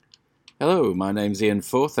Hello, my name's Ian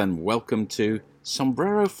Forth and welcome to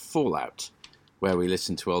Sombrero Fallout, where we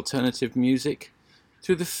listen to alternative music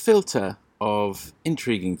through the filter of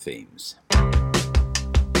intriguing themes.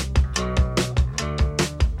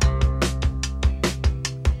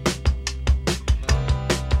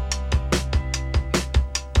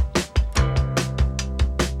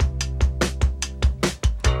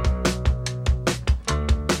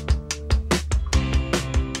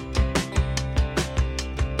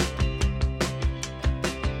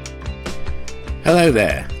 Hello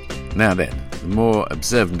there. Now then, the more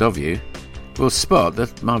observant of you will spot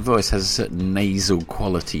that my voice has a certain nasal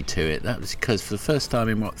quality to it. That was because for the first time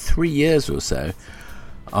in, 3 years or so,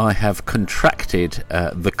 I have contracted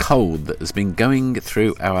the cold that has been going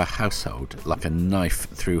through our household like a knife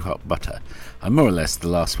through hot butter. I'm more or less the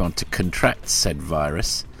last one to contract said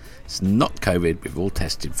virus. It's not COVID, we've all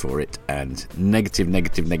tested for it, and negative.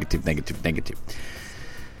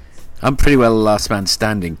 I'm pretty well the last man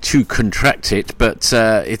standing to contract it, but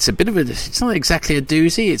it's not exactly a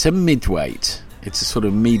doozy, it's a mid-weight. It's a sort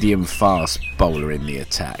of medium-fast bowler in the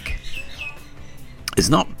attack. It's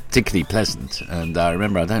not particularly pleasant, and I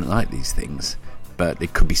remember I don't like these things, but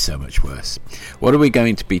it could be so much worse. What are we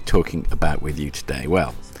going to be talking about with you today?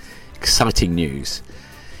 Well, exciting news.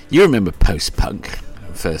 You remember post-punk,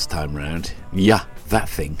 first time round? Yeah, that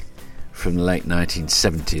thing, from the late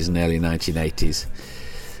 1970s and early 1980s.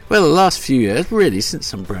 Well, the last few years, really, since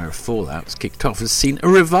Sombrero Fallout's kicked off, has seen a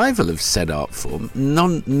revival of said art form,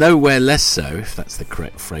 nowhere less so, if that's the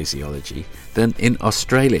correct phraseology, than in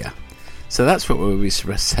Australia. So that's what we'll be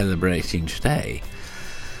celebrating today.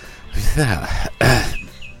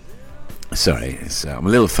 Sorry, I'm a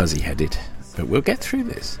little fuzzy-headed, but we'll get through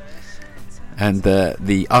this. And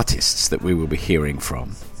the artists that we will be hearing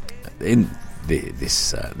from in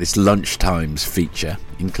this lunchtimes feature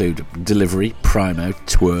include Delivery, Primo,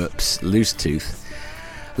 Twerps, Loose Tooth,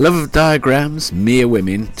 Love of Diagrams, Mere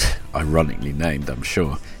Women, ironically named I'm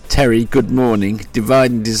sure, Terry, Good Morning,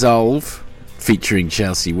 Divide and Dissolve, featuring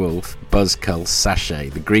Chelsea Wolfe, Buzzcull, Sachet,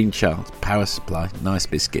 The Green Child, Power Supply, Nice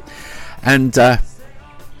Biscuit, and I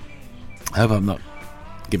hope I'm not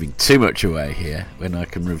giving too much away here when I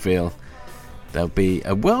can reveal there'll be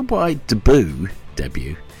a worldwide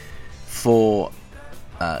debut for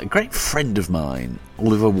a great friend of mine,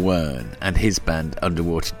 Oliver Wern, and his band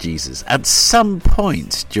Underwater Jesus at some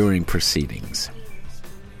point during proceedings.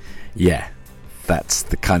 Yeah, that's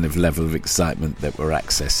the kind of level of excitement that we're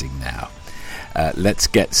accessing now. Let's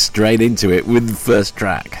get straight into it with the first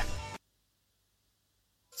track.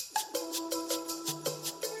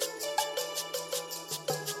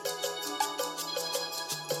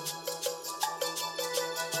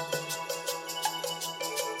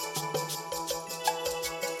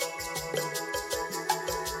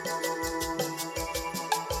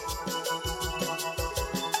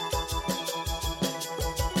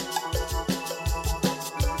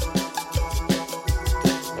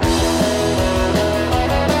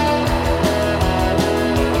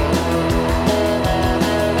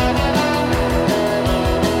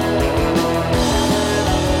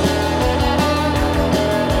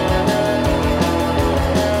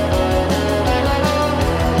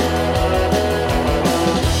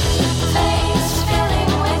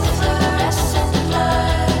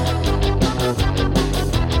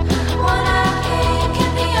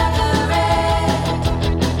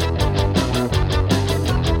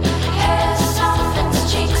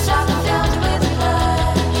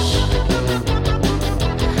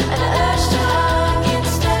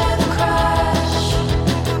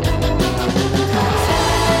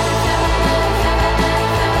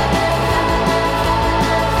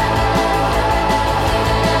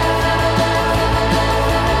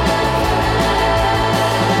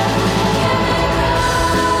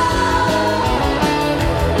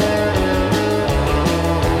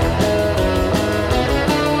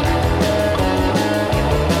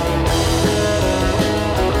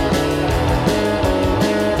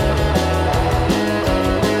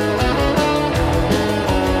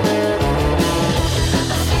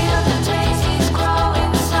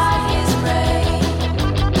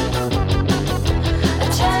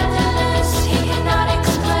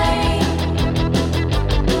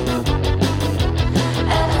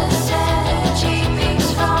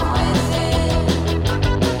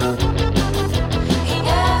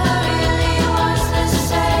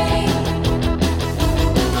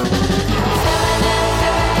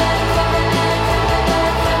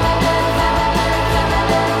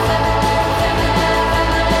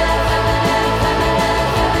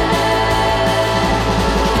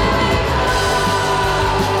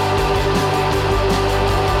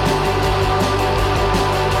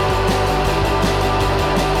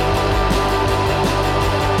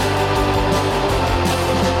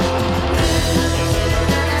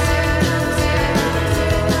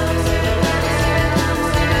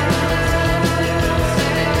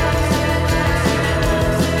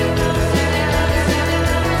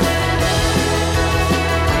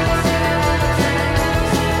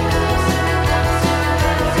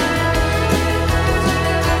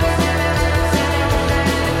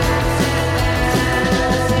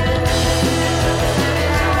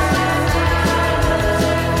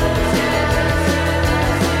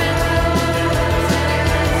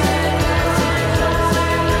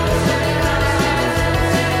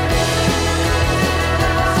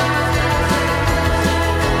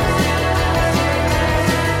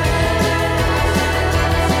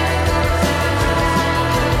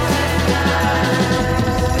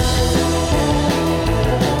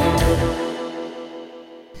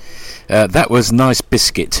 That was Nice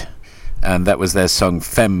Biscuit, and that was their song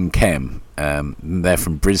Fem Chem. They're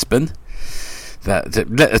from Brisbane.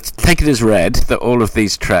 Take it as read that all of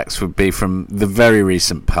these tracks would be from the very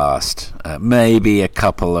recent past. Maybe a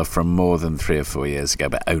couple are from more than 3 or 4 years ago,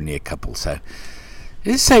 but only a couple. So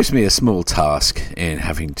it saves me a small task in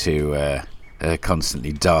having to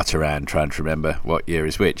constantly dart around trying to remember what year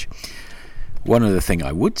is which. One other thing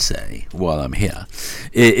I would say while I'm here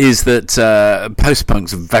is that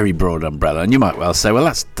post-punk's a very broad umbrella, and you might well say, well,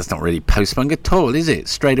 that's not really post-punk at all, is it?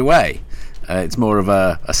 Straight away. It's more of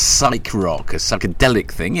a psych rock, a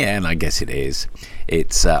psychedelic thing, yeah, and I guess it is.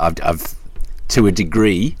 It's I've to a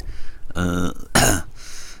degree,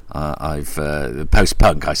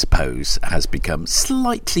 post-punk, I suppose, has become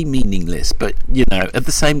slightly meaningless, but at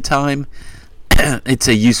the same time, it's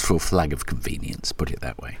a useful flag of convenience. Put it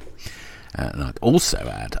that way. And I'd also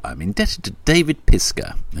add, I'm indebted to David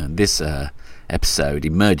Pisker, and this episode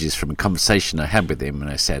emerges from a conversation I had with him, and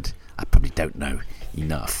I said I probably don't know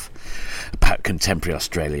enough about contemporary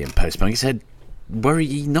Australian post-punk. He said, worry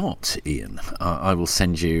ye not, Ian. I will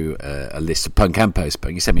send you a list of punk and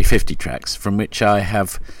post-punk. He sent me 50 tracks, from which I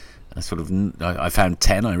have I found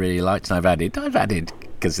 10 I really liked, and I've added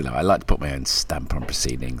because I like to put my own stamp on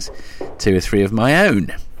proceedings, 2 or 3 of my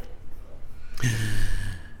own.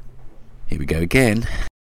 Here we go again.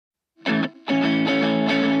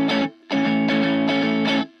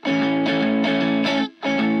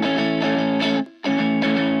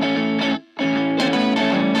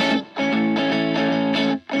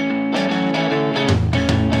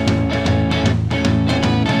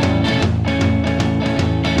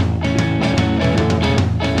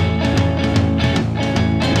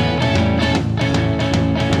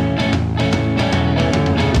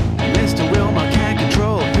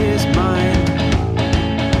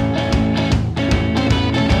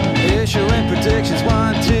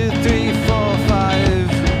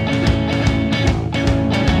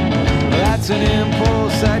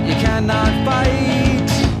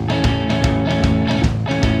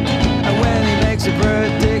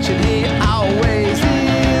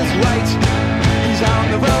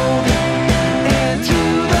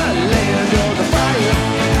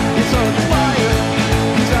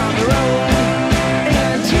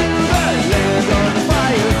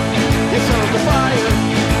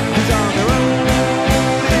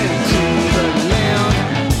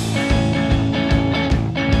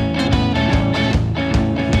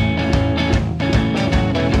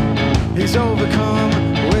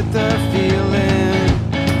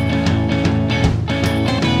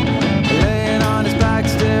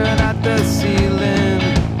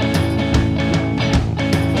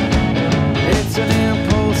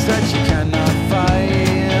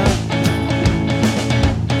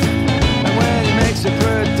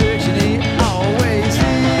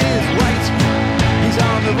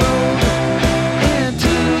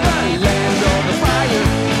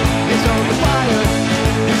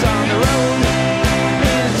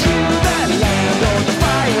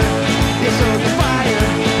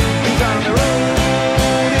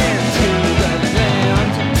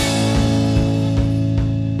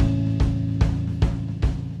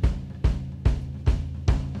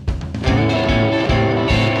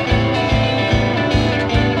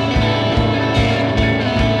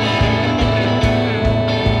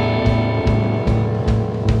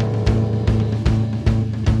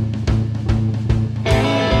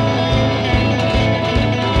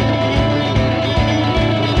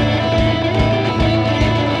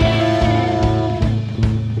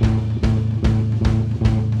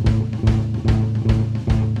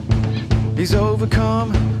 He's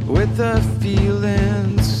overcome with the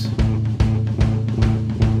feelings,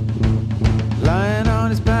 lying on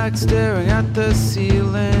his back, staring at the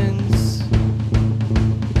ceilings.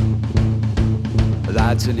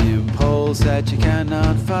 That's an impulse that you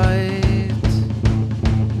cannot fight.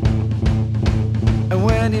 And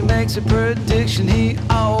when he makes a prediction, he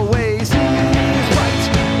always is right.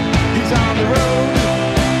 He's on the road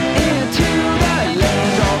into the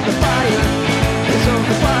land of the fire. He's on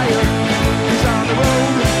the fire. He's on the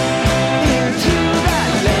road into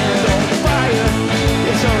that land of the fire.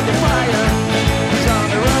 He's on the fire. He's on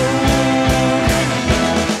the road.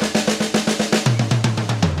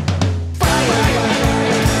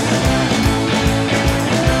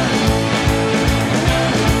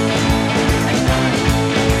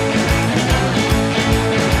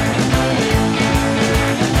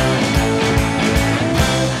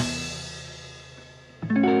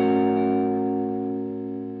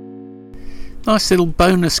 Nice little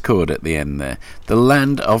bonus chord at the end there. The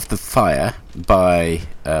Land of the Fire by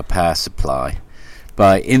Power Supply.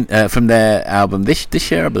 from their album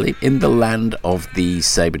this year, I believe, In the Land of the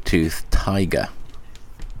Saber-Toothed Tiger.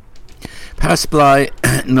 Power Supply,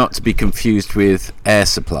 not to be confused with Air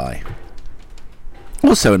Supply.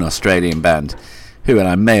 Also an Australian band who, and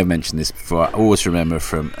I may have mentioned this before, I always remember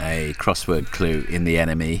from a crossword clue in The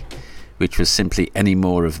Enemy, which was simply any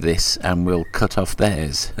more of this and we'll cut off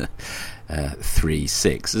theirs.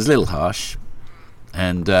 3-6. It's a little harsh.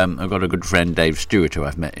 And I've got a good friend, Dave Stewart, who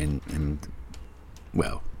I've met in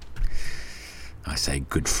well, I say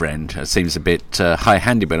good friend. It seems a bit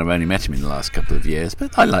high-handed when I've only met him in the last couple of years,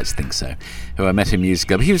 but I like to think so. Who I met him years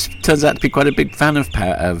ago. But he turns out to be quite a big fan of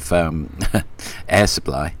Air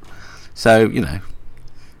Supply. So, you know,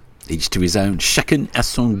 each to his own. Chacun à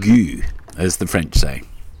son goût, as the French say.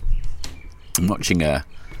 I'm watching a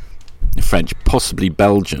French, possibly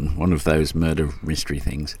Belgian, one of those murder mystery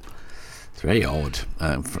things. It's very odd.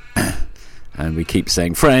 And we keep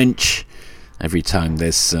saying French every time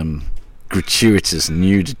there's some gratuitous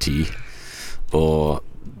nudity or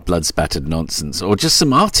blood-spattered nonsense, or just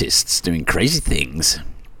some artists doing crazy things.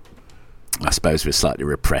 I suppose we're slightly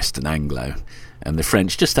repressed and Anglo, and the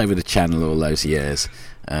French, just over the channel all those years,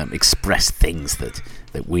 expressed things that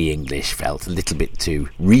we English felt a little bit too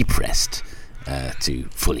repressed to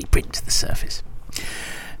fully bring to the surface.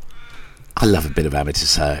 I love a bit of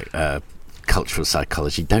amateur cultural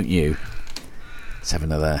psychology, don't you? Let's have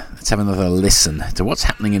another listen to what's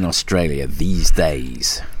happening in Australia these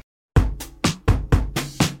days.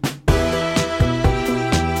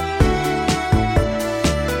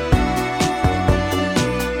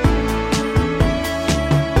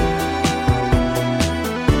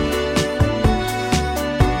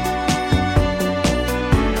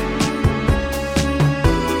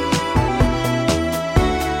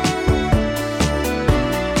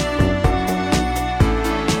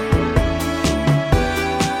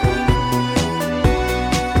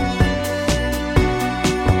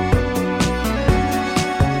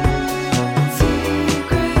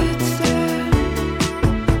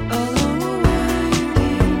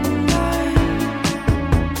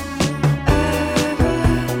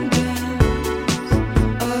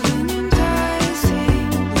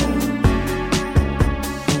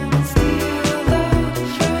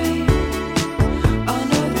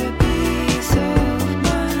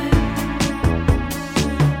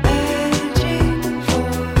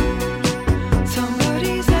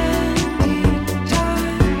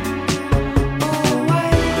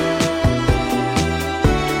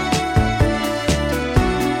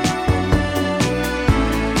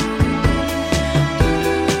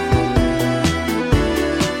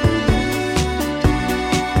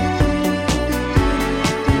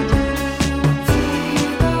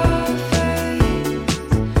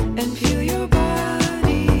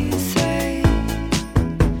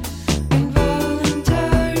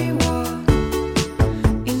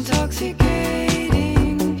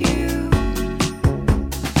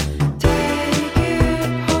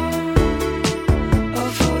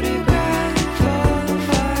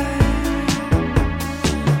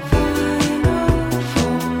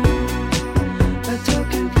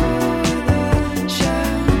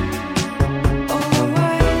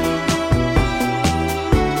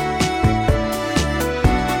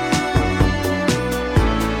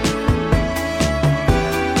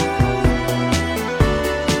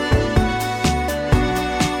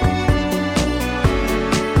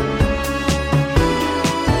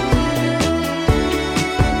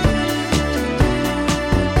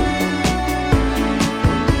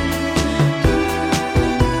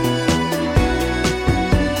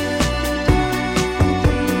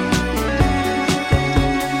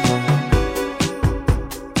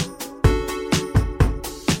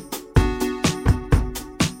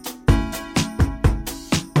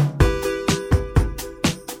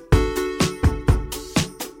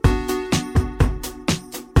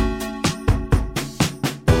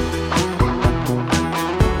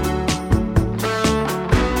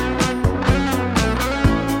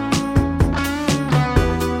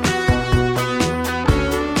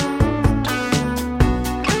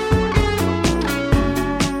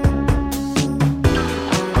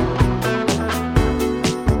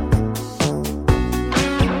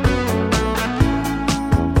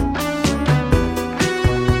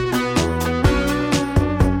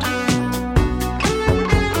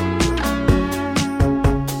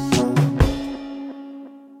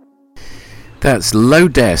 That's Low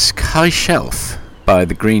Desk, High Shelf by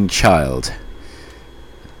The Green Child.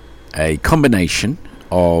 A combination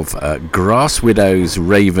of Grass Widow's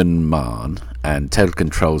Raven Marn and Total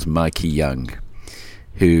Control's Mikey Young,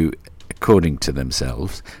 who, according to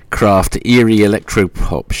themselves, craft eerie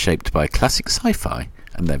electro-pop shaped by classic sci-fi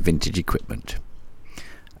and their vintage equipment.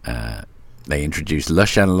 They introduced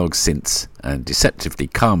lush analog synths and deceptively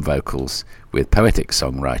calm vocals with poetic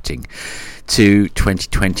songwriting to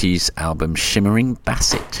 2020's album Shimmering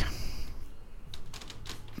Basset.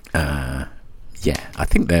 I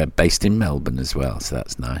think they're based in Melbourne as well, so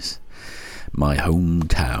that's nice. My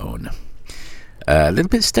hometown. A little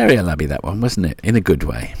bit Stereolabby, that one, wasn't it? In a good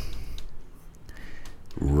way.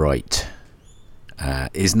 Right.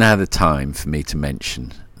 Is now the time for me to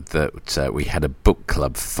mention that we had a book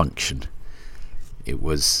club function. It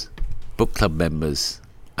was book club members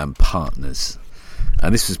and partners,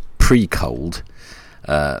 and this was pre-cold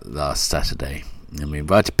last Saturday, and we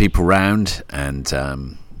invited people round, and I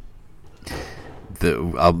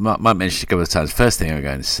might mention a couple of times. First thing I'm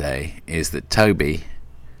going to say is that Toby,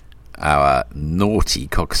 our naughty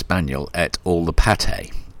cocker spaniel, ate all the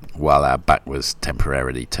pate while our back was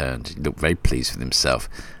temporarily turned. He looked very pleased with himself,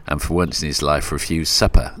 and for once in his life refused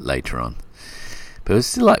supper later on. But it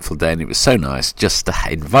was a delightful day, and it was so nice just to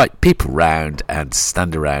invite people round and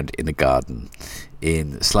stand around in the garden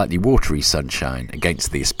in slightly watery sunshine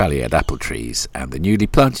against the espaliered apple trees and the newly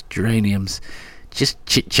planted geraniums, just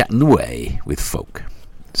chit-chatting away with folk.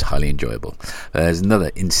 It's highly enjoyable. There's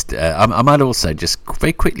another I might also just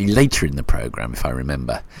very quickly later in the programme, if I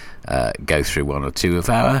remember, go through one or two of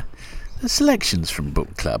our selections from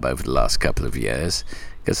book club over the last couple of years,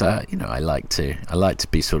 because I like to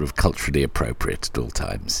be sort of culturally appropriate at all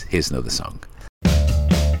times. Here's another song.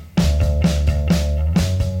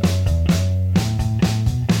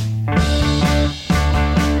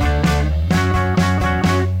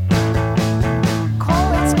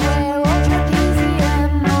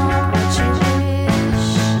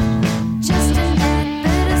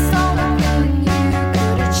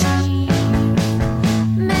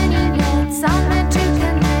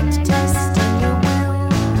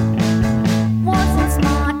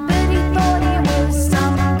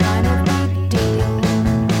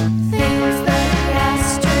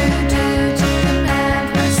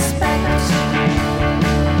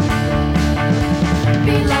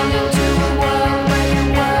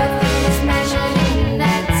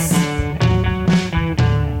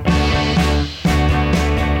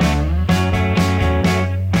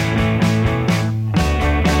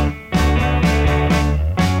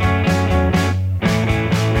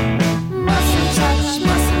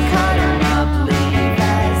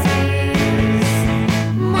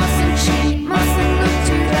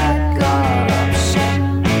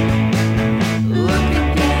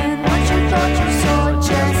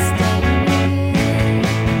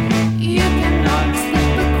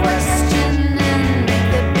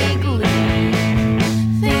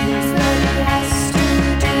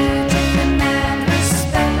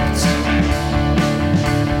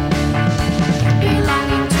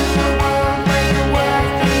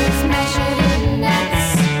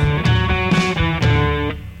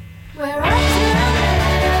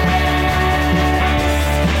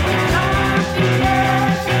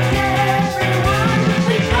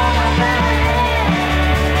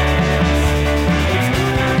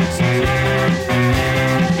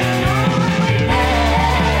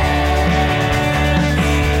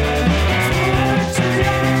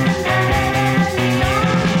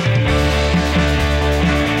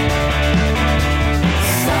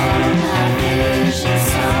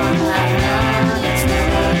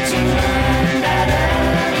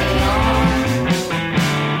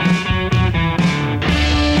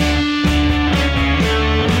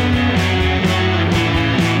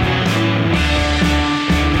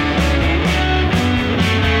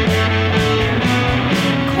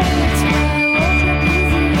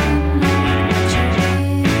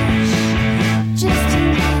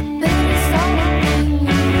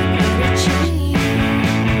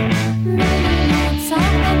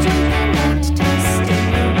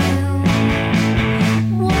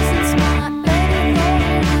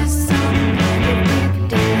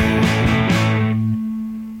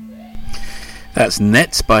 That's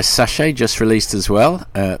Nets by Sachet, just released as well.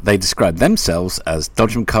 They describe themselves as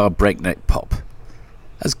Dodgem Car breakneck pop.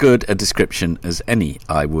 As good a description as any,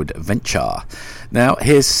 I would venture. Now,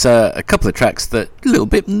 here's a couple of tracks that are a little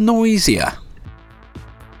bit noisier.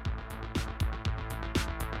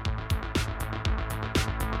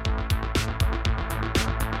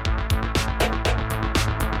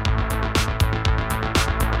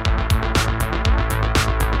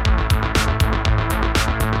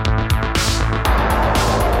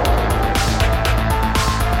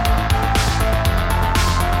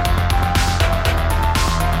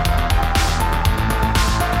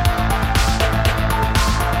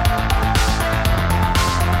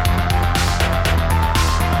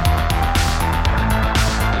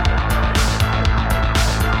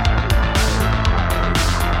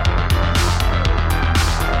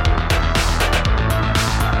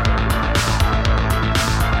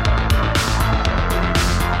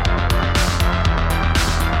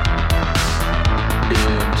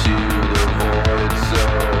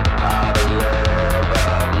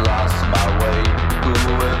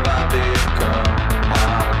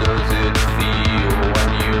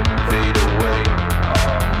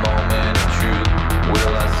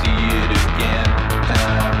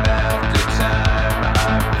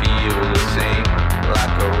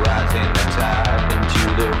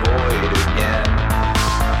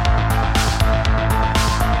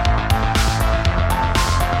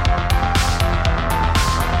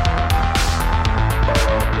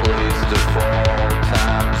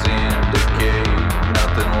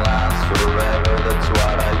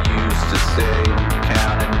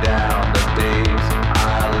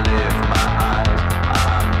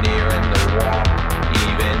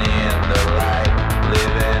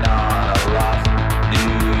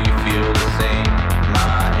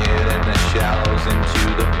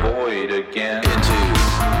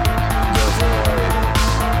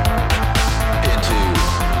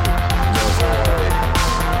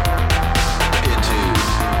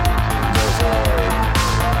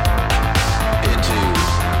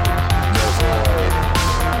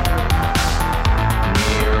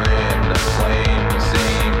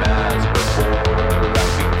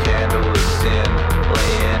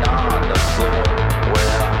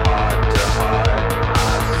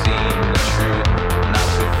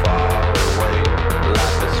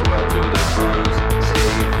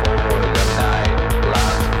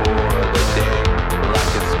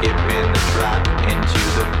 drop into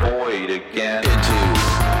the void again. Into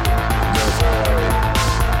the void.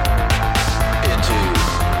 Into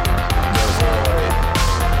the void.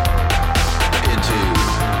 Into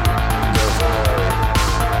the void.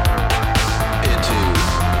 Into the void.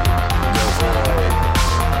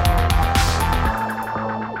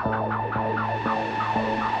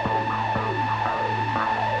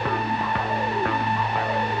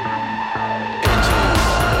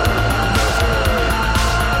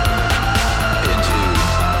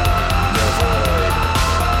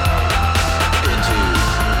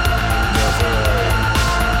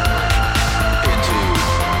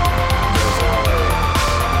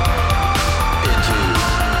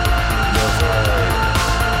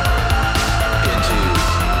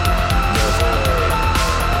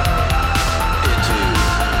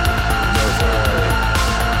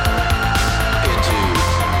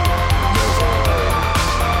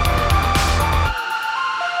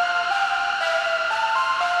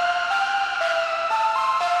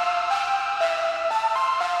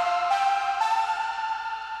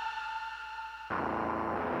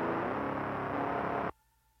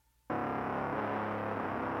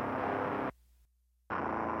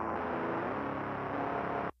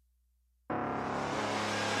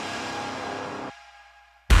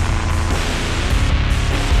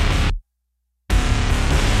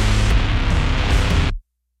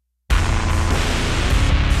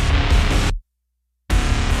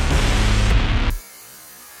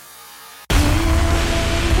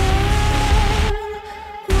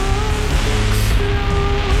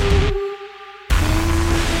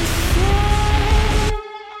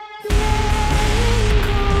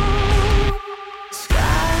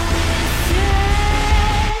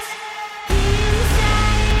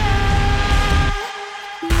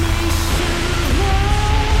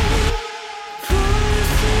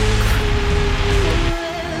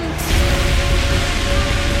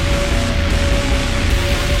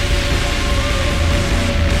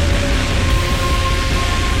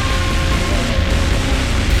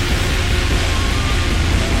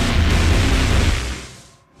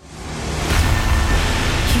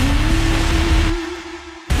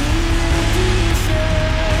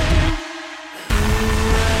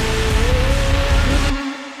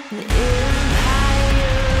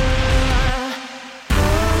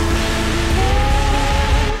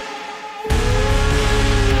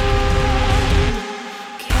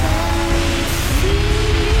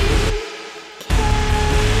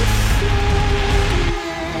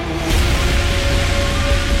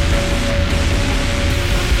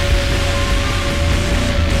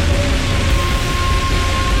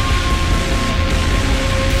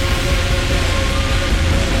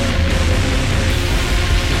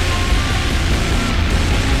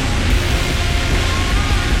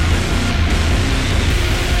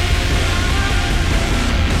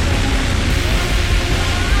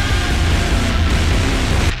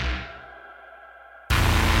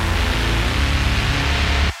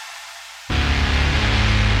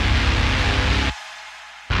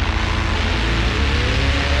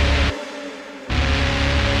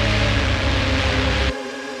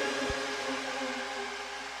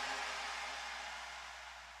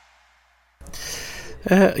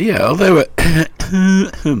 Although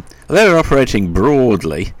we're operating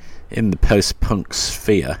broadly in the post-punk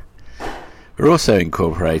sphere, we're also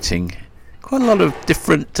incorporating quite a lot of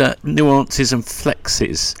different nuances and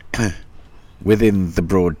flexes within the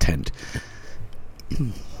broad tent.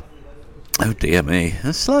 Oh dear me,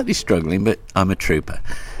 I'm slightly struggling, but I'm a trooper.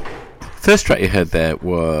 First track you heard there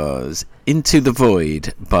was Into the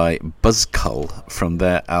Void by Buzzcull from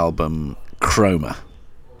their album Chroma.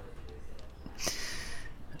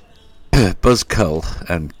 Buzzcull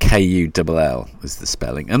and Kull was the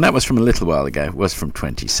spelling, and that was from a little while ago. It was from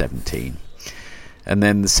 2017. And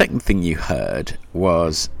then the second thing you heard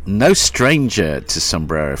was no stranger to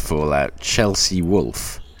Sombrero Fallout, Chelsea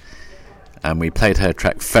Wolfe, and we played her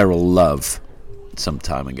track Feral Love some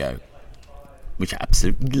time ago, which I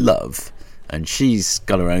absolutely love. And she's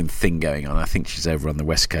got her own thing going on. I think she's over on the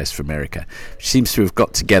west coast of America. She seems to have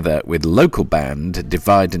got together with local band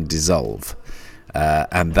Divide and Dissolve,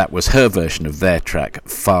 and that was her version of their track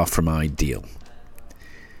Far From Ideal,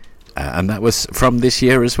 and that was from this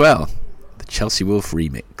year as well, the Chelsea Wolfe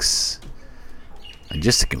remix. And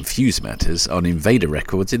just to confuse matters, on Invader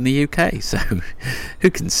Records in the UK. So who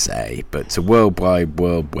can say? But it's a worldwide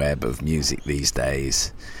world web of music these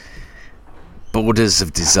days. Borders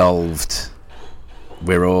have dissolved.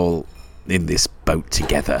 We're all in this boat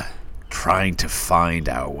together, trying to find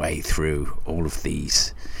our way through all of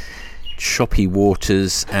these choppy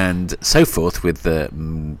waters and so forth with the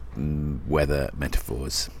weather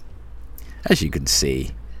metaphors. As you can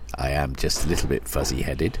see, I am just a little bit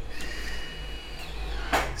fuzzy-headed.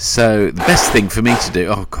 So the best thing for me to do...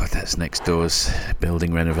 Oh, God, that's next door's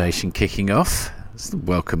building renovation kicking off. It's a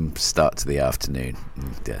welcome start to the afternoon.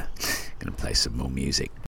 And, going to play some more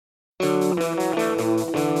music.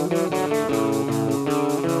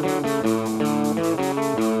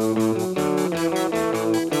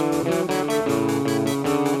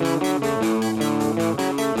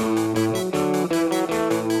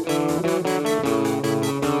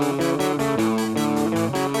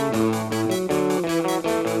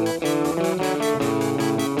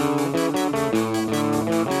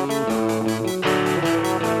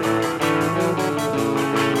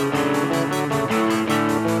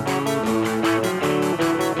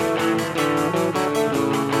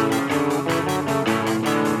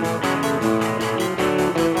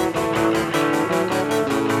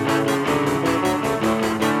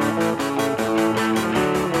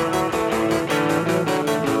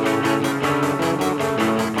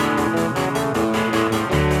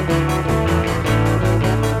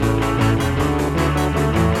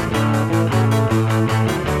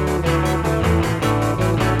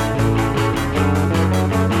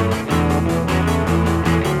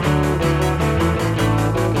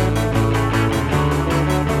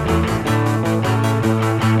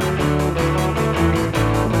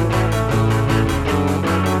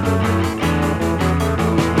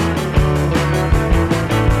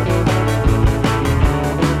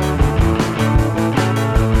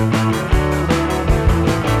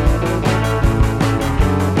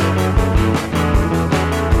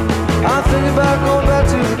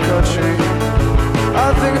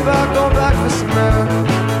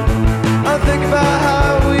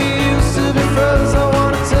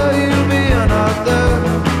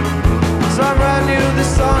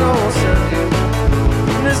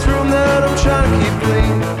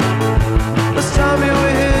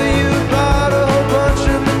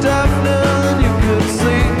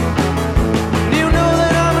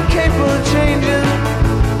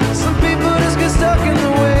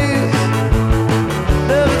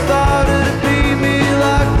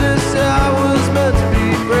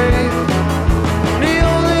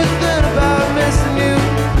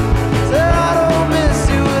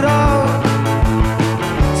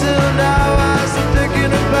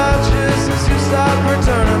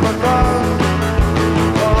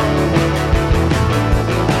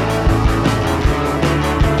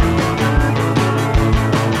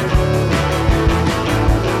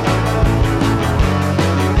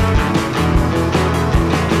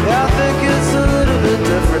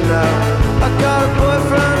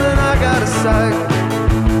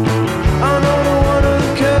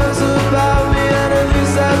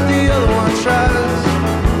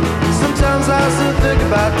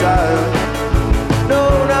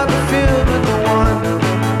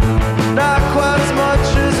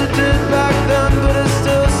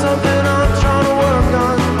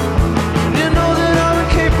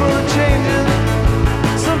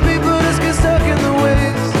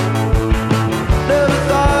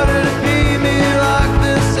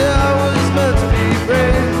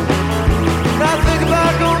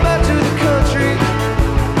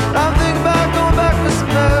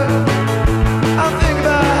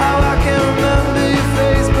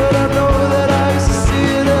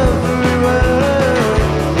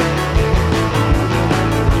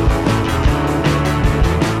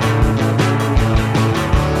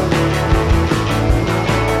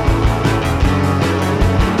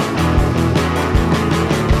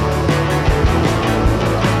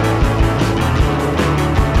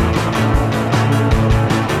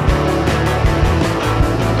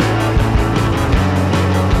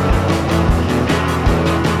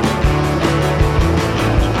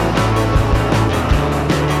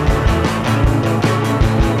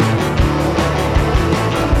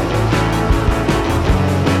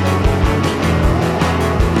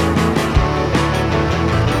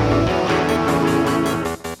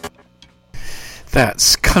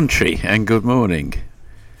 That's Country and Good Morning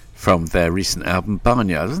from their recent album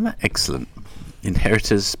Barnyard. Isn't that excellent?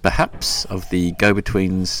 Inheritors, perhaps, of the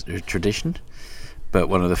Go-Betweens tradition, but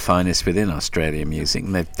one of the finest within Australian music,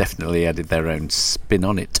 and they've definitely added their own spin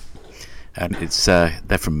on it. And it's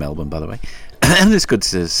they're from Melbourne, by the way, and it's good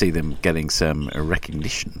to see them getting some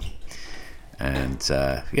recognition. And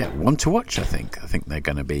one to watch. I think they're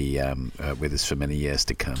going to be with us for many years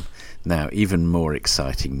to come. Now, even more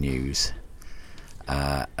exciting news: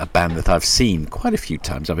 a band that I've seen quite a few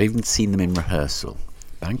times. I've even seen them in rehearsal.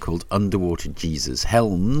 A band called Underwater Jesus,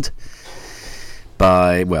 helmed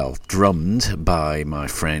drummed by my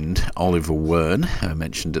friend Oliver Wern, who I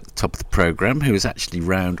mentioned at the top of the programme, who is actually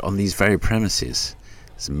round on these very premises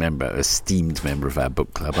as esteemed member of our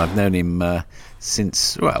book club. I've known him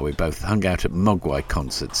since, we both hung out at Mogwai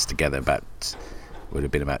concerts together would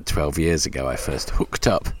have been about 12 years ago. I first hooked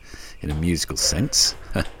up in a musical sense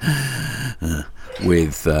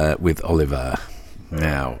with Oliver.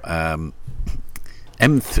 Now,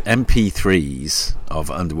 MP3s of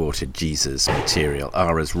Underwater Jesus material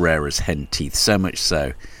are as rare as hen teeth, so much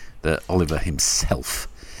so that Oliver himself,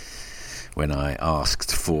 when I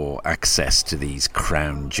asked for access to these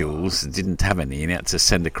crown jewels, didn't have any, and he had to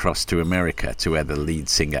send across to America, to where the lead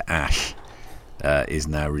singer Ash is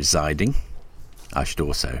now residing. I should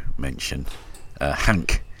also mention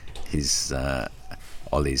Hank, his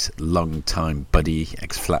Ollie's long-time buddy,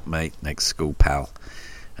 ex-flatmate, ex-school pal,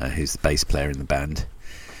 who's the bass player in the band.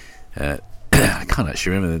 I can't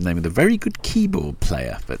actually remember the name of the very good keyboard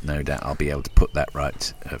player, but no doubt I'll be able to put that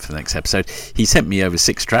right for the next episode. He sent me over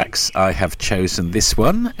 6 tracks. I have chosen this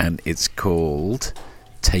one, and it's called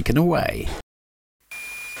Taken Away.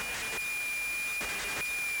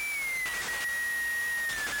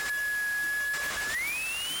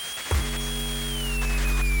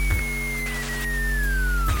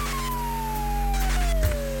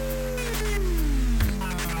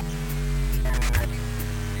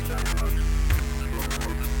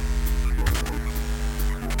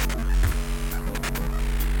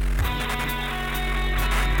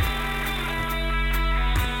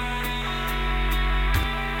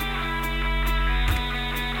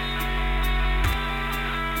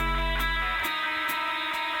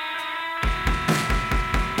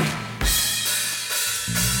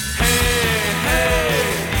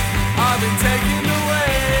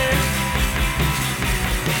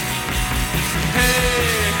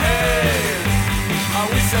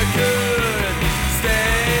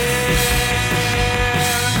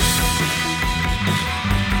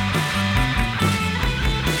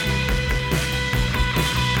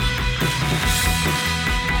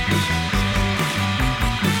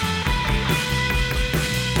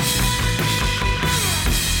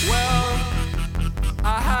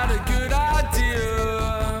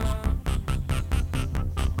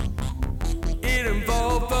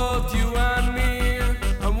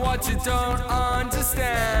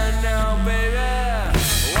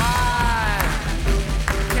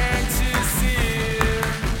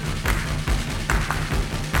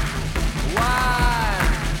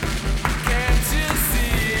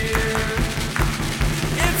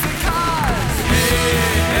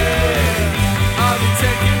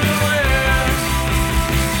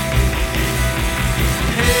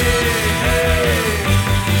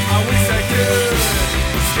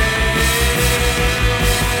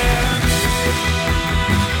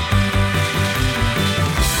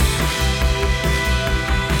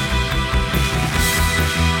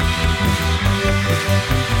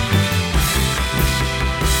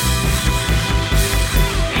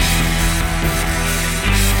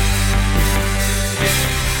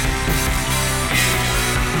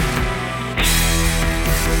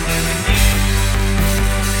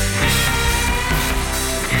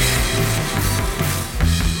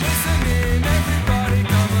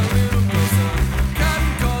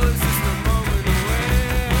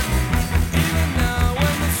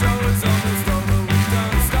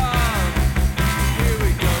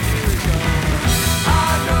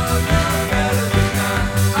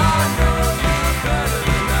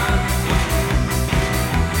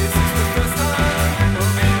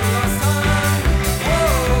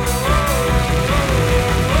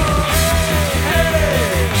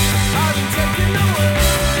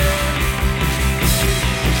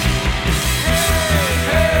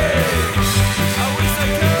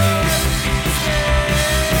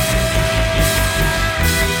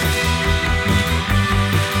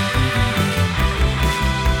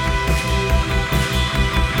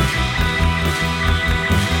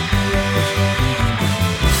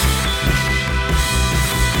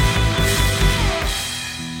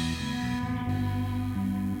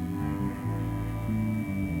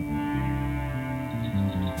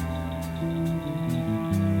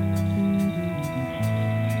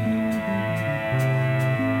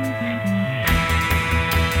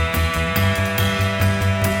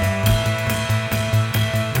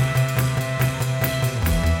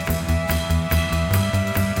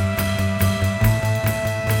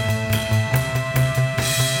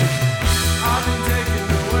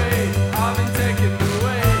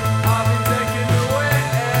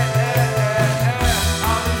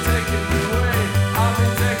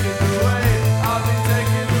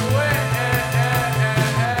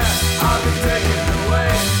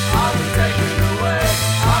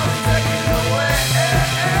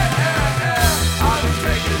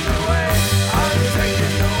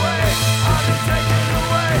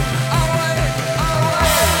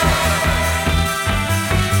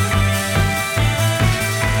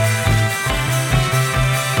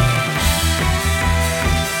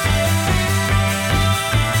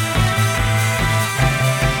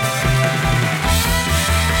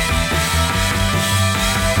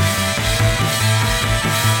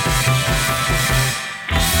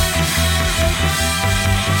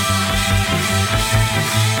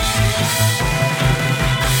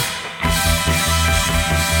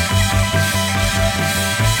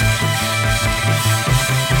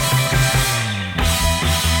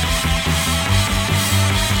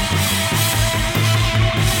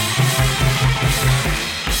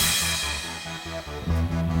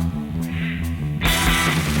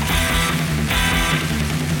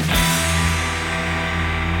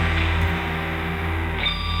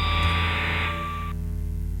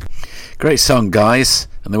 Great song, guys.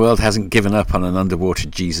 And the world hasn't given up on an Underwater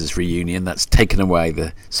Jesus reunion. That's taken away,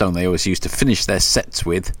 the song they always used to finish their sets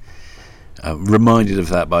with. Reminded of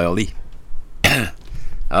that by Ollie.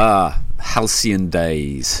 Halcyon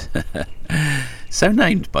Days. So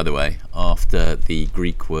named, by the way, after the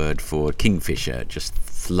Greek word for kingfisher, just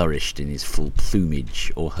flourished in his full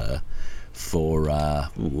plumage, or her, for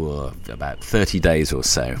about 30 days or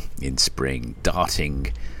so in spring,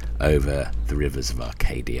 darting over the rivers of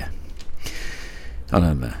Arcadia. And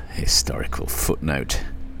on a historical footnote,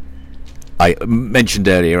 I mentioned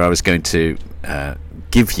earlier I was going to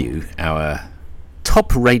give you our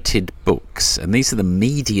top-rated books, and these are the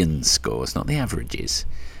median scores, not the averages.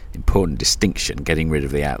 Important distinction, getting rid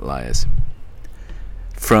of the outliers.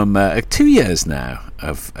 From 2 years now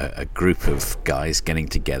of a group of guys getting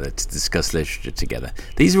together to discuss literature together.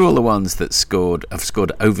 These are all the ones that have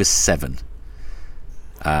scored over 7.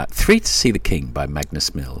 3 to See the King by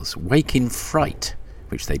Magnus Mills. Wake in Fright,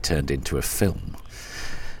 which they turned into a film.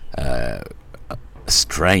 A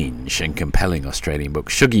strange and compelling Australian book.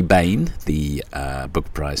 Shuggie Bain, the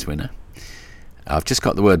book prize winner. I've just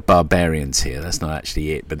got the word barbarians here. That's not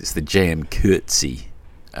actually it, but it's the J.M. Coetzee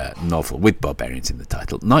novel with barbarians in the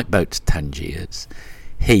title. Nightboat Tangiers.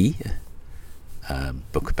 He,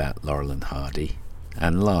 book about Laurel and Hardy.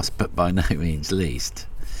 And last but by no means least,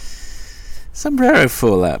 Sombrero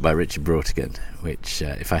Fallout by Richard Brautigan, which,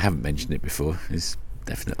 if I haven't mentioned it before, is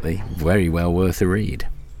definitely very well worth a read.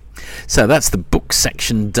 So that's the book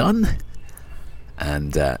section done.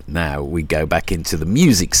 And now we go back into the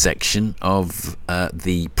music section of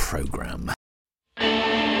the programme. So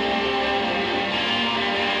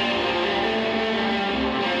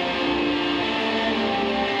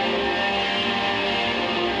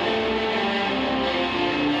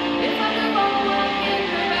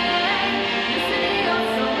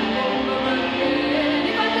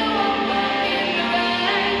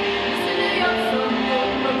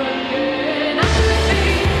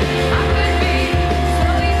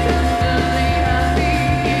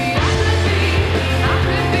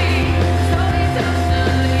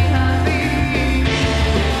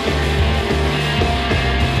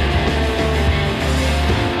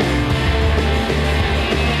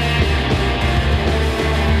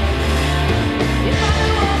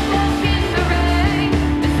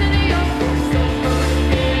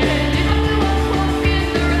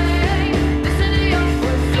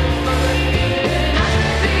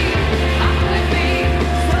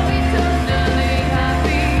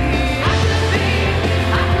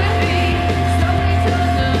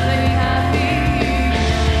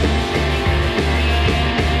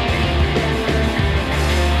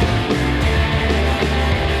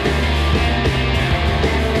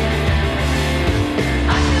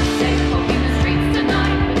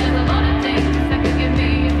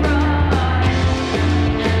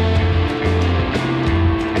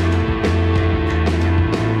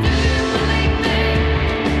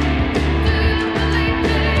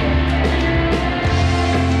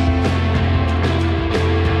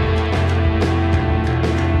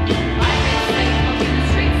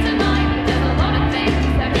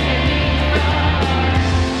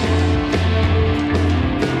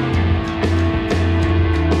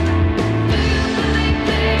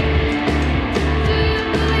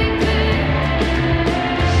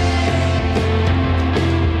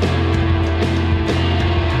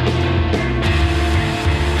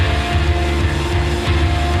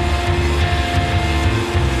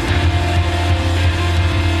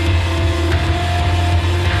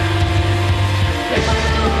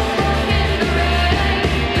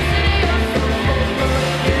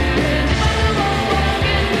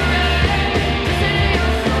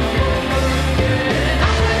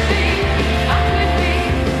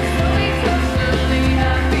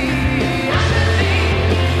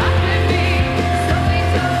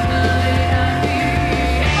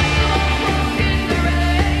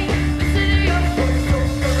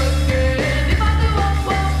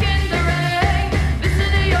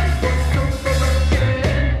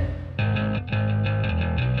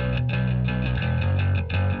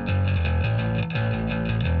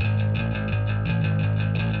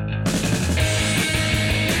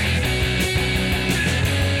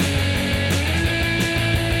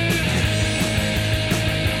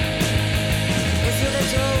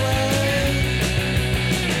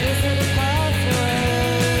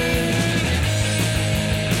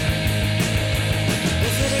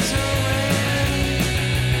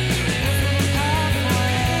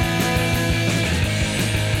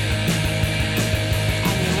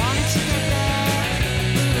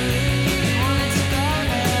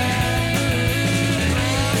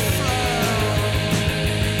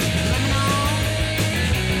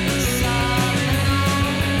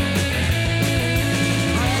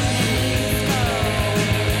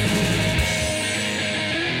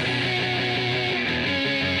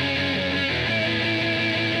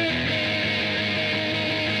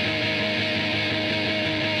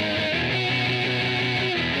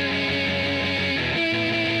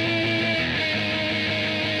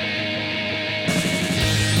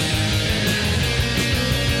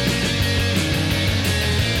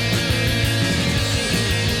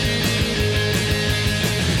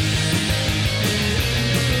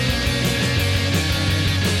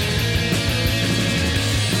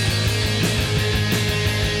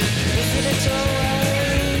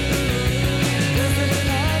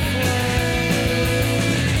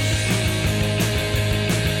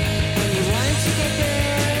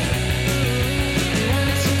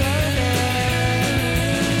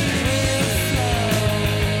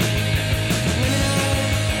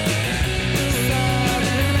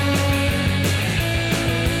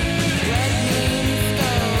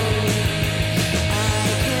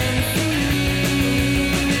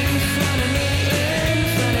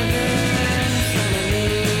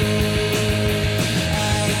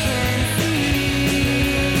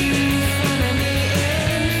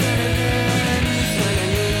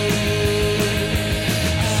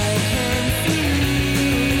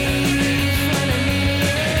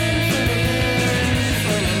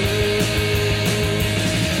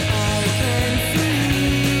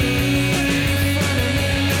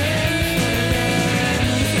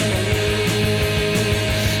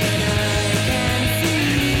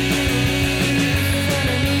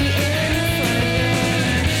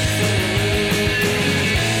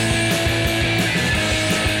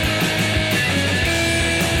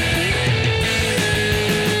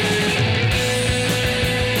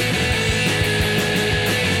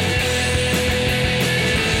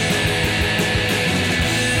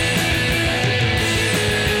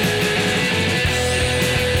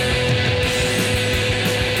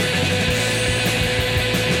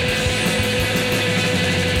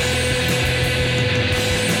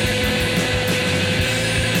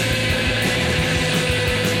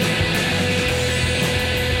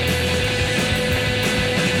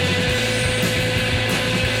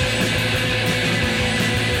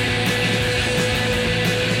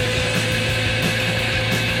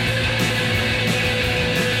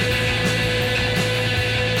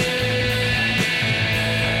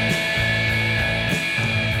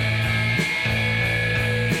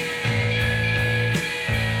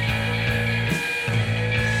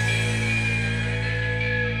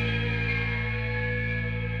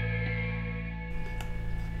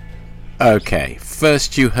Okay,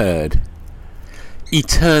 first you heard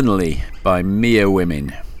Eternally by Mia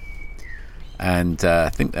Women. And I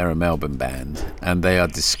think they're a Melbourne band. And they are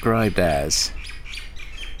described as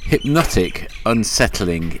hypnotic,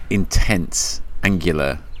 unsettling, intense,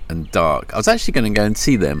 angular and dark. I was actually going to go and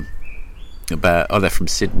see them. They're from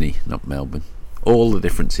Sydney, not Melbourne. All the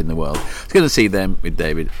difference in the world. I was going to see them with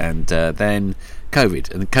David, and then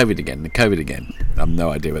COVID, and COVID again, and COVID again. I have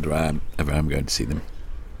no idea whether I am going to see them.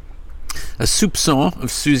 A soupçon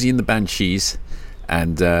of Susie and the Banshees,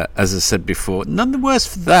 and as I said before, none the worse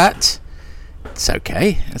for that. It's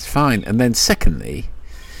okay, that's fine. And then secondly,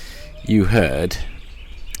 you heard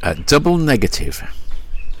Double Negative.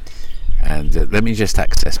 And let me just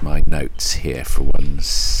access my notes here for 1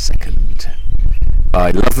 second.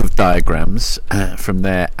 By Love of Diagrams from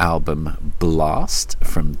their album Blast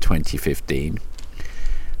from 2015.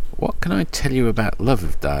 What can I tell you about Love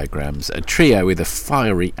of Diagrams? A trio with a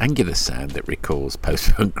fiery, angular sound that recalls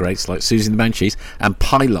post-punk greats like Susie and the Banshees and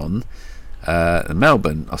Pylon, a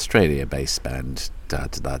Melbourne, Australia-based band.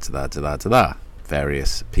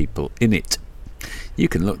 Various people in it. You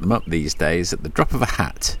can look them up these days at the drop of a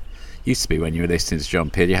hat. Used to be when you were listening to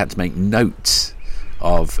John Peel, you had to make notes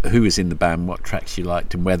of who was in the band, what tracks you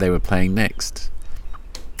liked, and where they were playing next.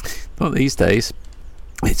 Not these days.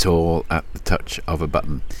 It's all at the touch of a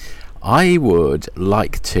button. I would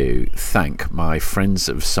like to thank my Friends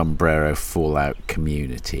of Sombrero Fallout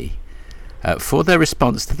community for their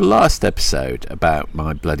response to the last episode about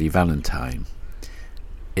My Bloody Valentine.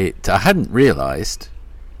 I hadn't realised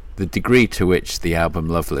the degree to which the album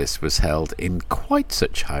Loveless was held in quite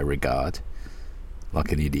such high regard.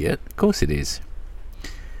 Like an idiot. Of course it is.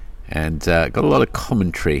 And got a lot of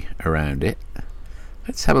commentary around it.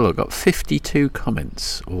 Let's have a look. Got 52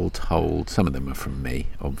 comments all told. Some of them are from me,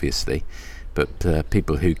 obviously. But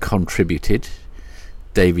people who contributed.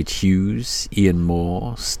 David Hughes, Ian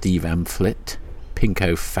Moore, Steve Amphlett,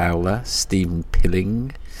 Pinko Fowler, Stephen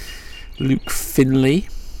Pilling, Luke Finley,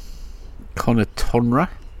 Connor Tonra,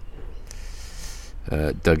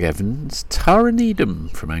 Doug Evans, Tara Needham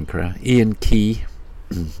from Ankara, Ian Key,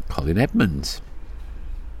 Colin Edmonds.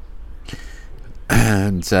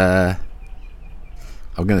 And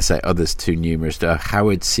I'm going to say others too numerous.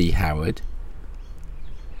 Howard C. Howard.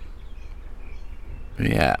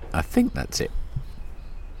 Yeah, I think that's it.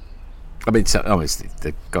 I mean, so obviously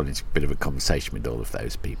they've got into a bit of a conversation with all of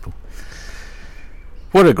those people.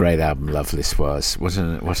 What a great album Loveless was,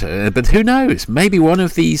 wasn't it? But who knows? Maybe one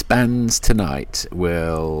of these bands tonight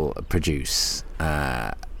will produce,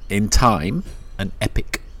 in time, an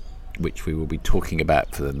epic, which we will be talking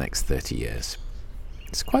about for the next 30 years.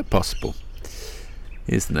 It's quite possible.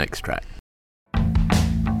 Here's the next track.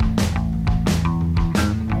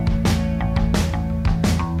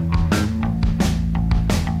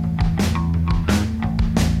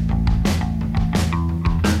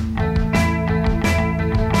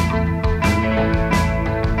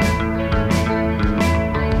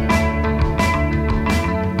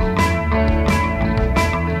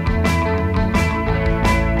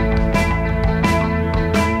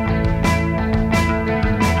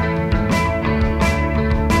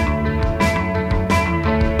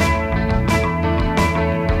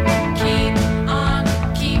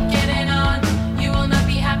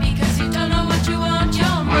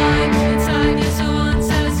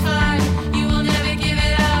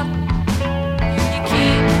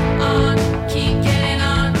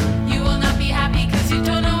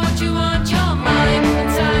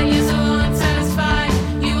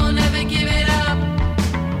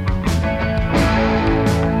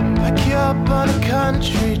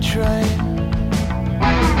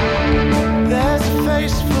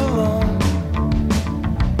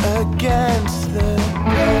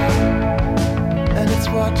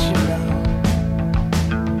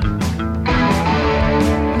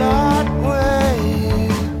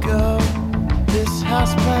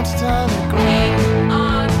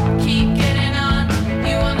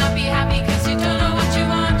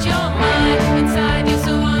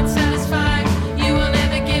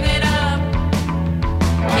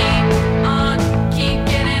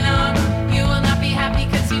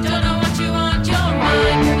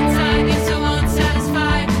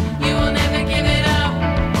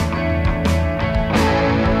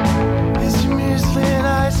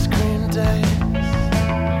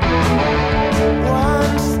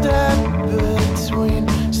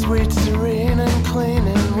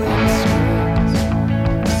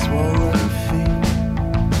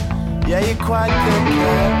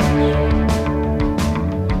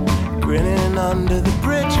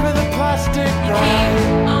 Keep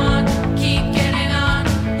on, keep getting on.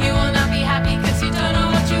 You will not be happy 'cause you don't know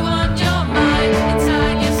what you want. Your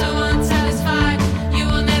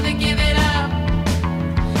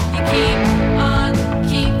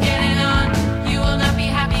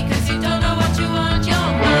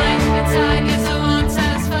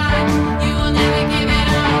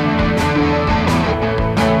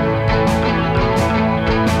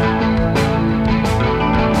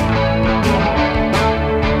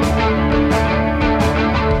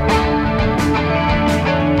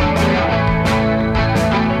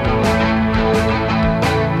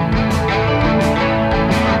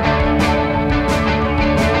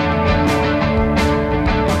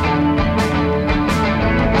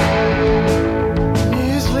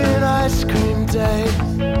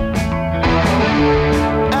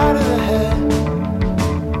out of the head.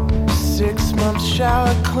 6 months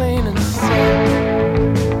shower clean and set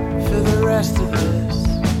for the rest of this.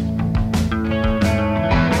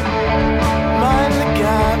 Mind the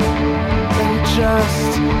gap and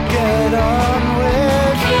just get on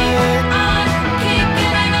with it. Keep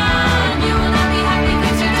getting on. You will not be happy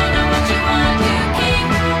 'cause you don't know what you want. You keep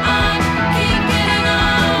on, keep getting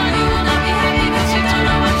on. You will not be happy 'cause you don't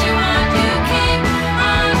know what you want. You keep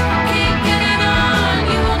on, keep getting on.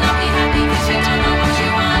 You will not be happy 'cause you don't know what you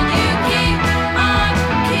want. You keep on,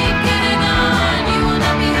 keep getting on. You will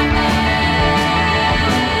not be happy.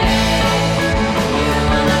 You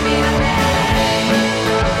will not be happy.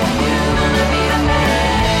 You will not be happy.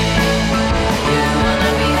 You will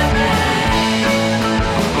not be happy.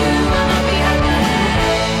 You will not be happy.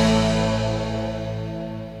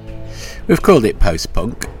 We've called it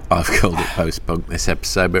post-punk. I've called it post-punk this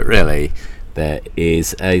episode, but really there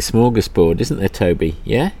is a smorgasbord, isn't there, Toby?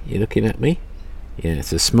 Yeah? You're looking at me? Yeah,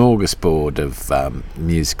 it's a smorgasbord of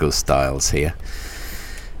musical styles here.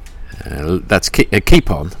 That's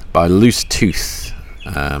Keep On by Loose Tooth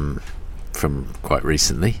from quite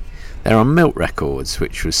recently. They're on Milt Records,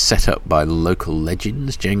 which was set up by local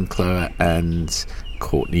legends Jane Clower and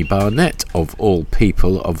Courtney Barnett, of all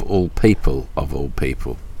people, of all people, of all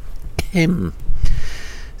people. Him.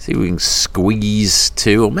 See if we can squeeze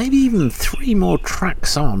 2 or maybe even 3 more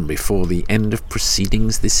tracks on before the end of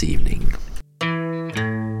proceedings this evening.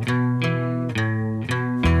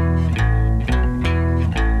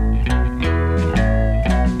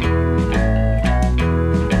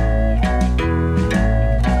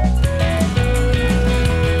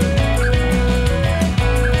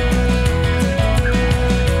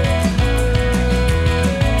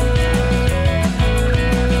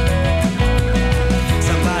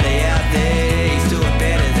 Somebody out there, he's doing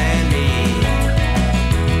better than me.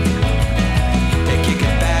 They're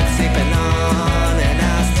kicking back, sipping on an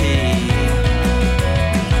iced tea.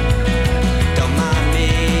 Don't mind me,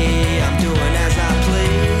 I'm doing as I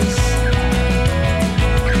please.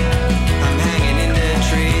 I'm hanging in the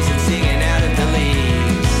trees and singing out of the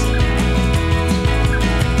leaves.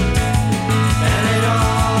 And it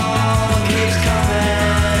all keeps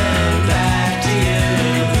coming back to you.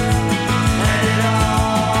 And it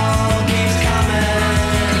all keeps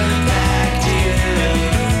coming back to you.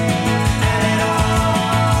 And it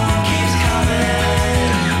all keeps coming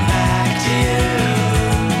back to you.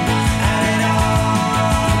 And it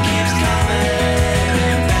all keeps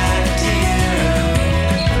coming back to you.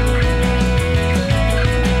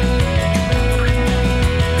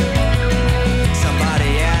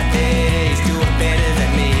 Somebody out there is doing better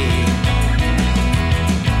than me.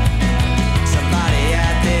 Somebody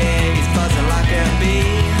out there is buzzing like a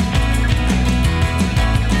bee.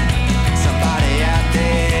 Somebody out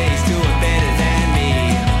there is doing better than me.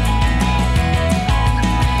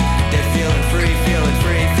 They're feeling free, feeling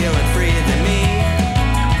free, feeling freer than me.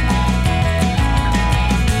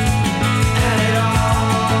 And it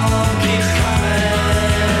all keeps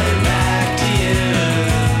coming back to you.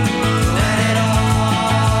 And it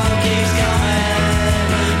all keeps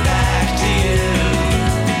coming back to you.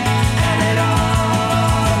 And it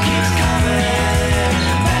all keeps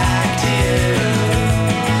coming back to you.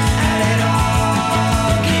 And it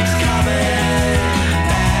all keeps coming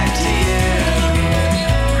back to you.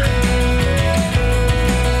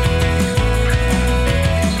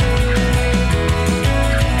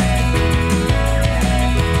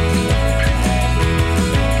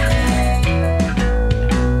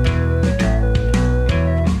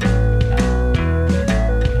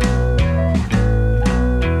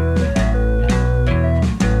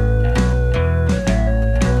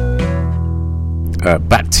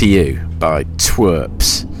 Back to You by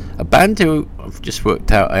Twerps, a band who I've just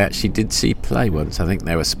worked out I actually did see play once. I think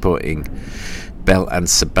they were supporting Belle and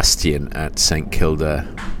Sebastian at St Kilda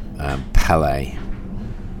Palais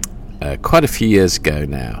quite a few years ago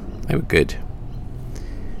now. They were good.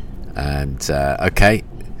 And okay,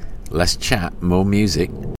 less chat, more music.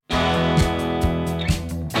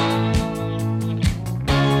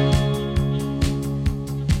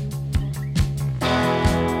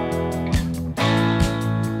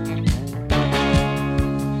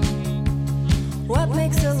 What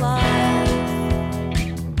makes a life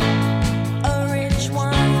a rich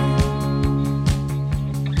one?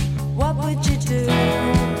 What would you do?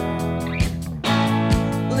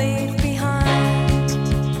 Leave behind?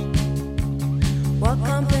 What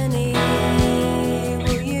company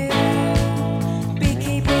will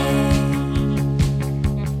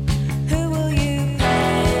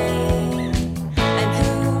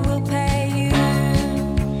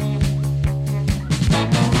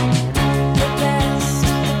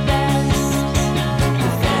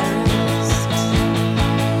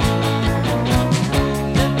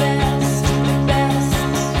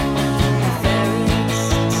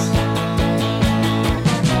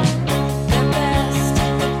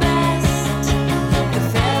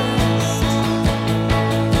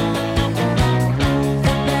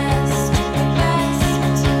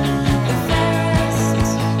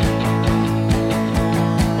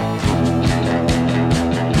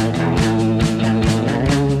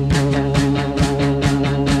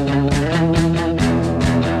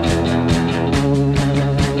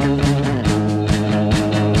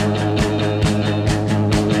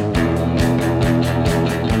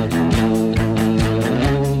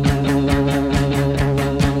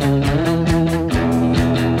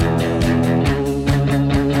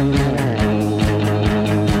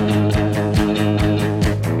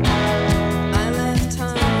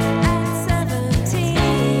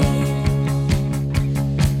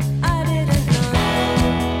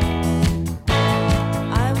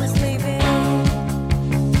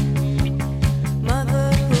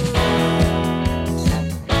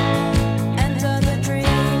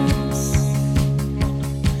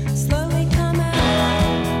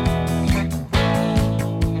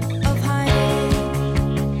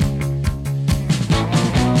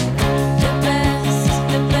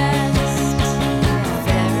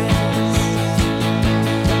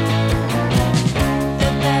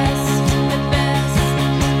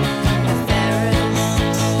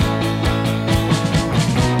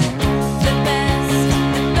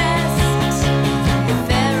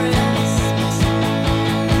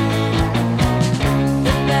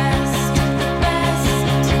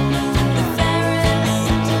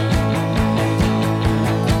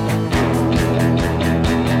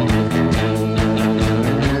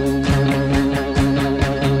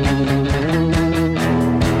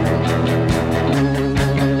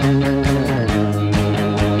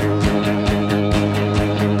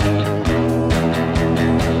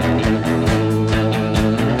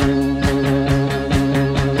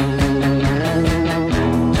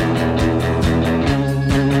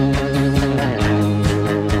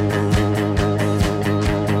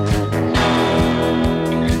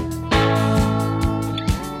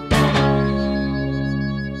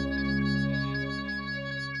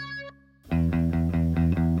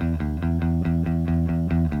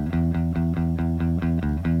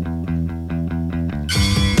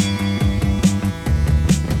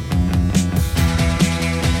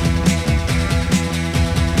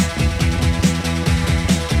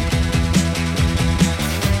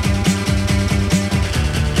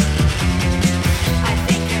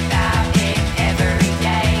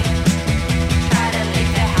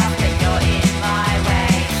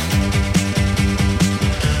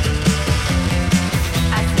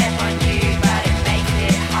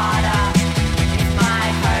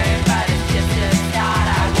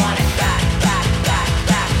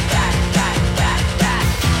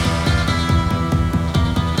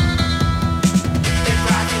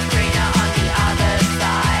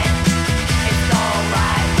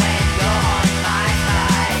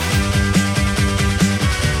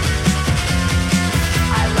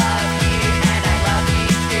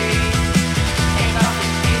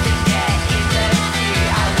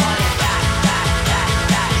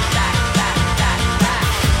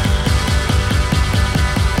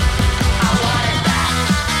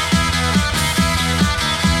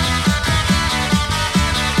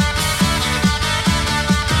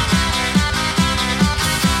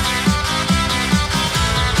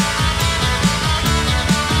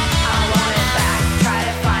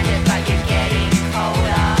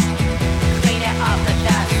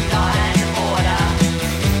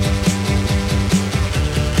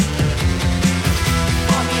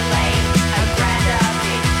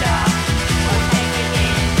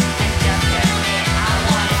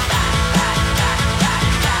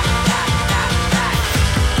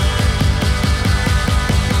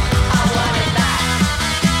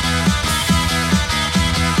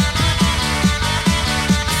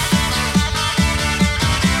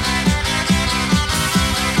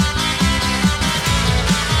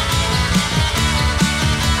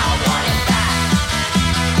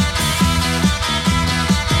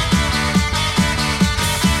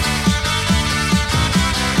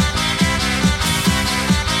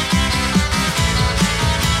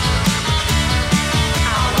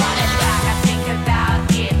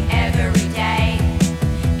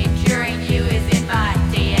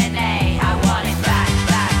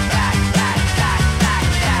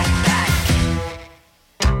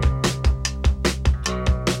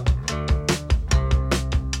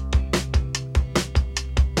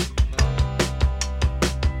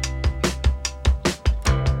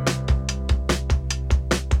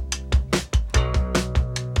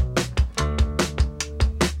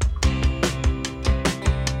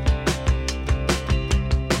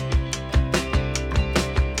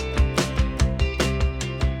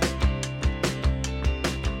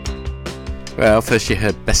Well, first you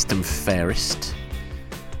heard Best and Fairest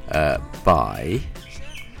by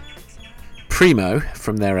Primo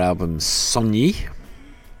from their album Sogni.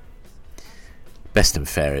 Best and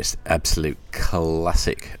Fairest, absolute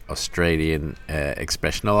classic Australian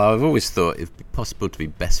expression. Although I've always thought it'd be possible to be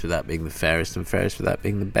best without being the fairest and fairest without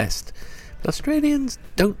being the best. But Australians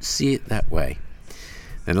don't see it that way.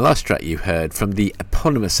 Then the last track you heard from the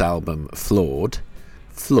eponymous album Flawed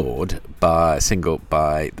by a single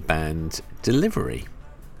by the band Delivery.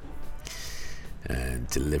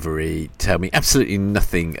 Delivery tell me absolutely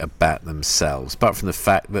nothing about themselves, apart from the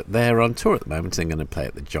fact that they're on tour at the moment. They're going to play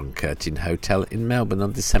at the John Curtin Hotel in Melbourne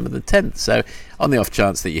on December the 10th. So on the off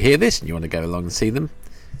chance that you hear this and you want to go along and see them,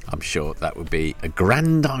 I'm sure that would be a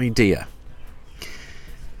grand idea.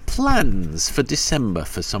 Plans for December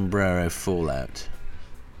for Sombrero Fallout.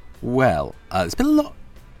 Well, there's been a lot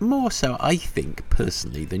more so, I think,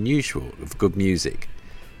 personally, than usual of good music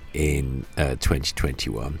in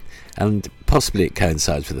 2021, and possibly it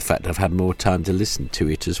coincides with the fact I've had more time to listen to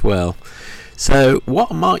it as well. So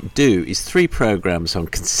what I might do is 3 programs on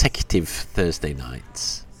consecutive Thursday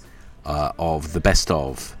nights of the best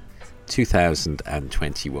of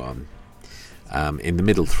 2021 in the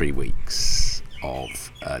middle 3 weeks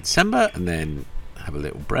of December, and then have a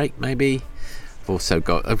little break maybe. I've also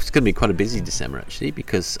got, it's going to be quite a busy December actually,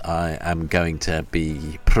 because I am going to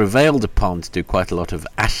be prevailed upon to do quite a lot of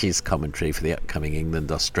Ashes commentary for the upcoming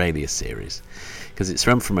England-Australia series, because it's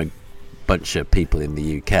run from a bunch of people in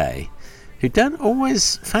the UK who don't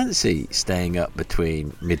always fancy staying up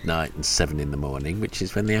between midnight and 7 in the morning, which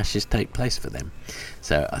is when the Ashes take place for them.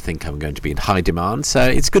 So I think I'm going to be in high demand, so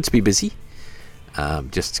it's good to be busy.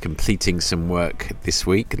 Just completing some work this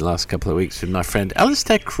week and the last couple of weeks with my friend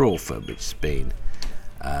Alistair Crawford, which has been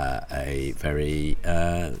a very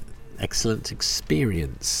excellent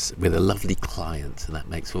experience with a lovely client, and that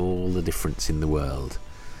makes all the difference in the world.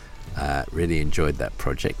 Really enjoyed that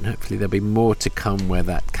project, and hopefully there'll be more to come where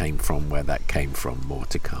that came from, more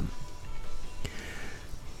to come.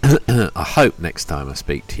 I hope next time I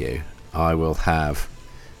speak to you I will have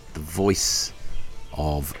the voice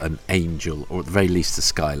of an angel, or at the very least a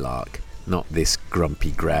skylark, not this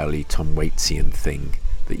grumpy, growly Tom Waitesian thing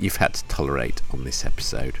that you've had to tolerate on this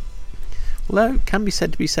episode. Although it can be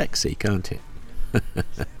said to be sexy, can't it?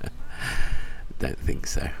 Don't think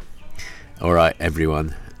so. Alright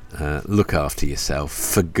everyone, look after yourself,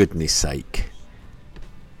 for goodness sake.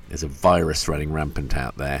 There's a virus running rampant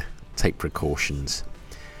out there. Take precautions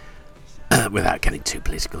without getting too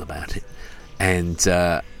political about it. And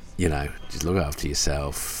just look after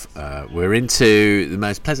yourself. We're into the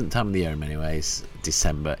most pleasant time of the year in many ways,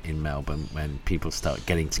 December in Melbourne, when people start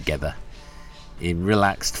getting together in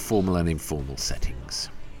relaxed, formal and informal settings.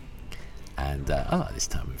 And I like this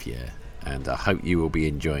time of year, and I hope you will be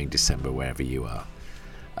enjoying December wherever you are.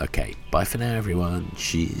 Okay, bye for now everyone.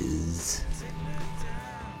 Cheers.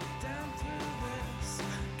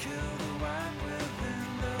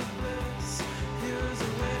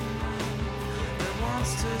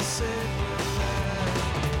 To say